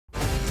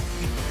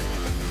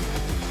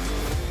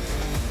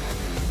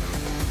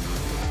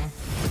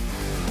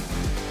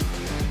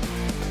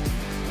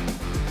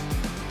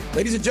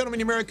Ladies and gentlemen,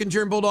 the American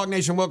German Bulldog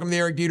Nation, welcome to the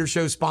Eric Deters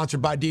Show,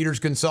 sponsored by Deters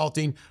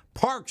Consulting,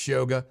 Parks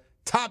Yoga,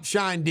 Top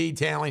Shine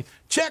Detailing.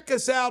 Check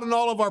us out on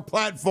all of our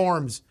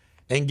platforms.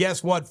 And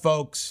guess what,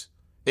 folks?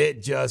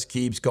 It just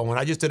keeps going.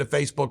 I just did a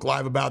Facebook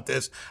Live about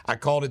this. I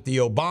called it the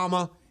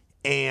Obama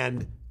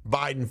and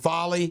Biden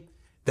folly.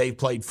 They've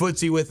played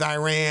footsie with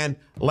Iran.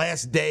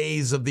 Last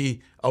days of the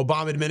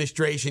Obama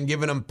administration,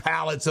 giving them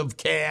pallets of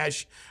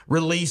cash,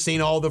 releasing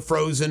all the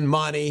frozen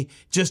money,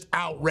 just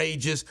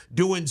outrageous,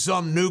 doing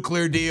some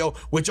nuclear deal,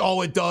 which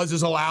all it does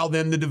is allow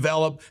them to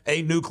develop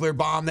a nuclear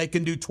bomb. They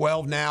can do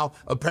 12 now.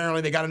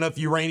 Apparently, they got enough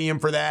uranium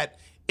for that.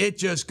 It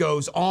just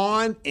goes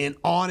on and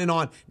on and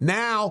on.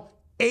 Now,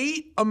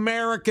 8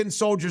 American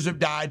soldiers have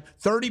died,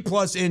 30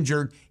 plus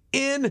injured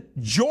in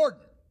Jordan.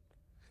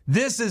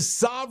 This is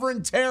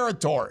sovereign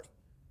territory.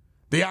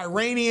 The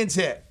Iranians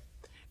hit.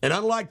 And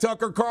unlike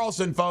Tucker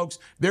Carlson, folks,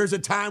 there's a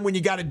time when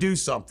you got to do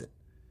something.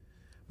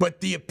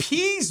 But the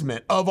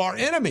appeasement of our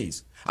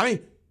enemies, I mean,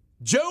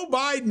 Joe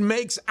Biden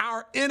makes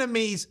our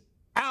enemies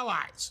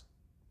allies.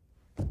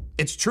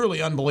 It's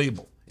truly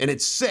unbelievable. And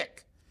it's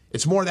sick.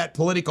 It's more of that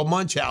political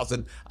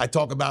Munchausen I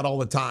talk about all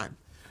the time.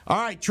 All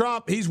right,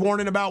 Trump, he's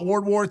warning about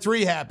World War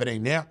III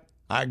happening. Yeah,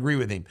 I agree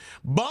with him.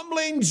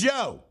 Bumbling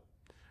Joe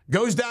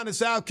goes down to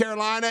South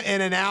Carolina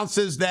and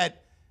announces that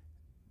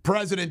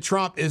President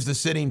Trump is the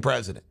sitting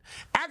president.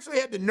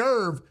 Actually had the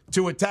nerve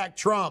to attack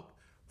Trump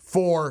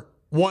for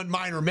one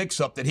minor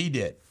mix-up that he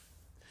did.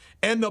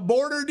 And the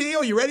border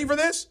deal, you ready for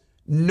this?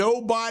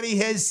 Nobody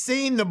has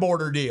seen the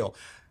border deal.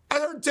 I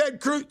heard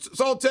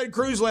saw Ted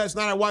Cruz last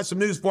night. I watched some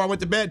news before I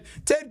went to bed.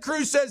 Ted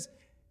Cruz says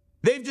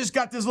they've just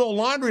got this little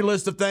laundry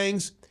list of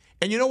things.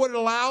 And you know what it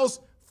allows?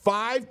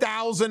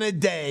 5,000 a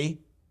day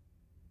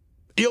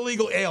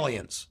illegal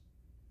aliens.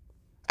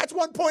 That's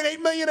 1.8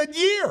 million a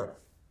year.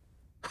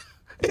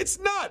 It's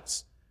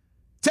nuts.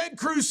 Ted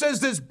Cruz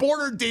says this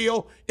border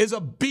deal is a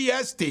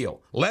BS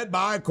deal, led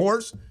by, of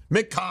course,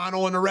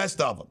 McConnell and the rest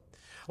of them.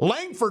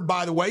 Langford,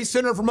 by the way,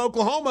 senator from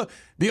Oklahoma,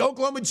 the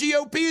Oklahoma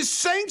GOP has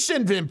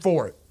sanctioned him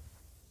for it.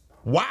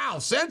 Wow,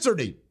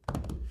 censored him.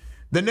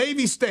 The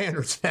Navy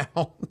standards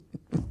now.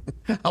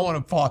 I want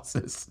to pause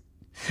this.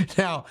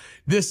 Now,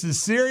 this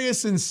is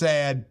serious and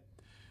sad,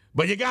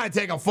 but you got to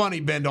take a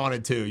funny bend on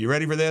it, too. You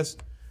ready for this?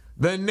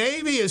 The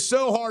Navy is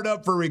so hard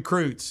up for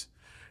recruits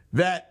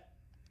that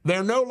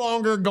they're no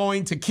longer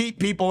going to keep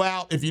people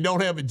out if you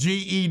don't have a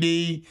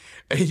GED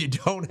and you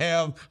don't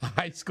have a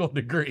high school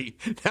degree.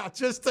 Now,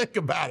 just think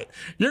about it.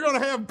 You're going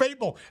to have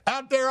people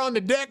out there on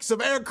the decks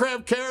of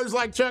aircraft carriers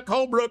like Chuck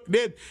Holbrook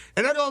did,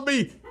 and they're going to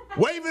be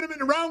waving them in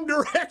the wrong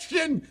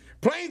direction.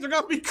 Planes are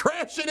going to be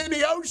crashing in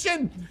the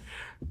ocean.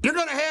 You're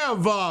going to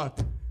have,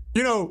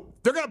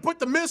 they're going to put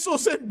the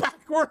missiles in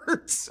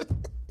backwards.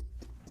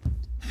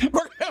 We're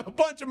going to have a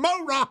bunch of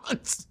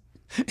morons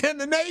in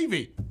the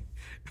Navy.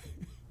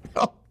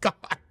 Oh, God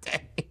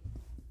dang.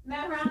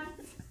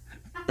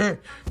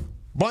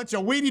 Bunch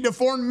of weedy,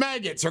 deformed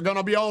maggots are going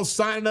to be all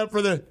signing up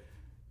for the...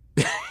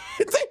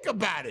 Think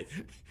about it.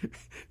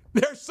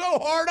 They're so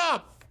hard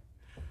up.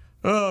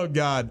 Oh,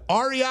 God.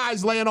 REI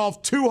is laying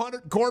off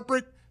 200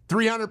 corporate,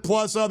 300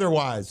 plus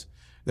otherwise.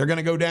 They're going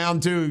to go down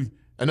to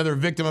another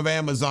victim of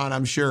Amazon,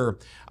 I'm sure.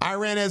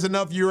 Iran has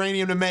enough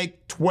uranium to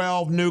make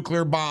 12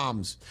 nuclear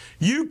bombs.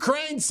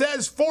 Ukraine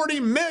says 40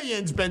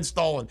 million's been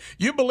stolen.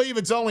 You believe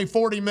it's only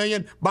 40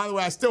 million? By the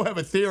way, I still have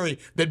a theory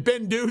that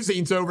Ben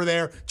Duzin's over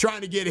there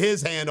trying to get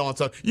his hand on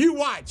something. You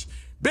watch.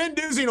 Ben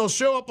Duzin will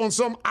show up on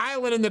some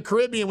island in the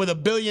Caribbean with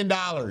 $1 billion.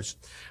 All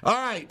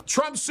right,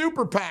 Trump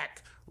super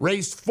PAC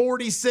raised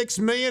 46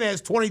 million, has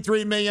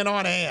 23 million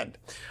on hand.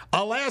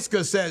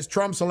 Alaska says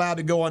Trump's allowed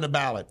to go on the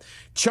ballot.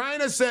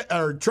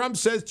 Trump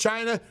says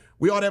China,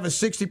 we ought to have a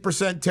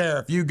 60%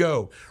 tariff. You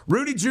go.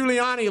 Rudy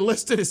Giuliani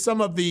listed as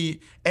some of the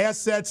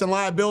assets and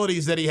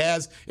liabilities that he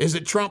has is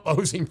that Trump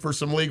owes him for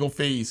some legal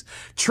fees.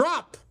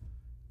 Trump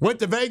went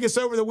to Vegas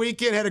over the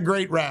weekend, had a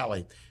great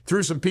rally.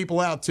 Threw some people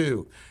out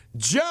too.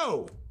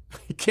 Joe,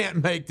 you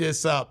can't make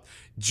this up.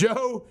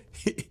 Joe,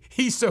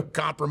 he's so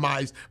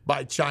compromised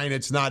by China,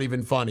 it's not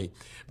even funny.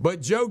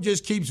 But Joe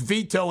just keeps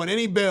vetoing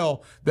any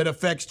bill that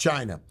affects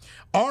China.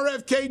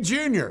 RFK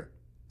Jr.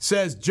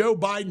 says Joe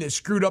Biden has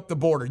screwed up the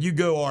border. You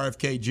go,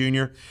 RFK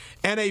Jr.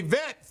 And a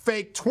vet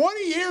faked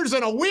 20 years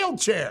in a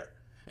wheelchair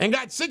and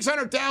got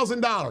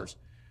 $600,000.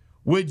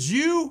 Would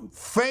you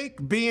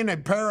fake being a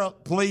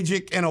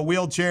paraplegic in a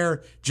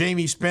wheelchair,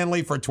 Jamie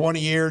Spindley, for 20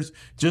 years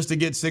just to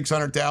get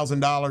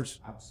 $600,000?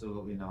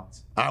 Absolutely not.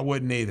 I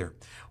wouldn't either.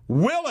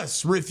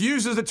 Willis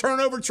refuses to turn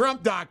over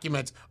Trump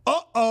documents.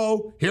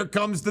 Uh-oh, here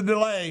comes the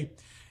delay.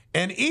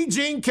 An E.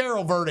 Jean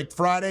Carroll verdict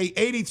Friday,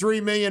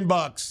 $83 million.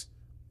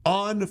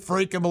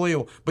 Unfreaking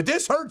believable. But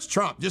this hurts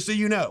Trump, just so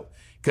you know,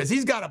 because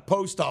he's got to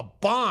post a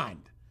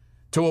bond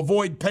to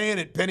avoid paying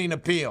it pending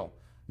appeal.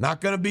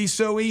 Not going to be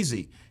so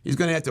easy. He's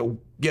going to have to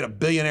get a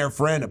billionaire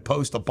friend to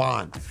post a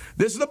bond.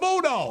 This is the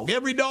Bulldog.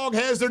 Every dog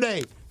has their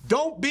day.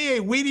 Don't be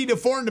a weedy,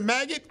 deformed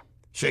maggot.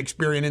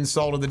 Shakespearean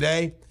insult of the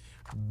day.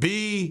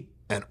 Be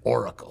an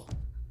oracle.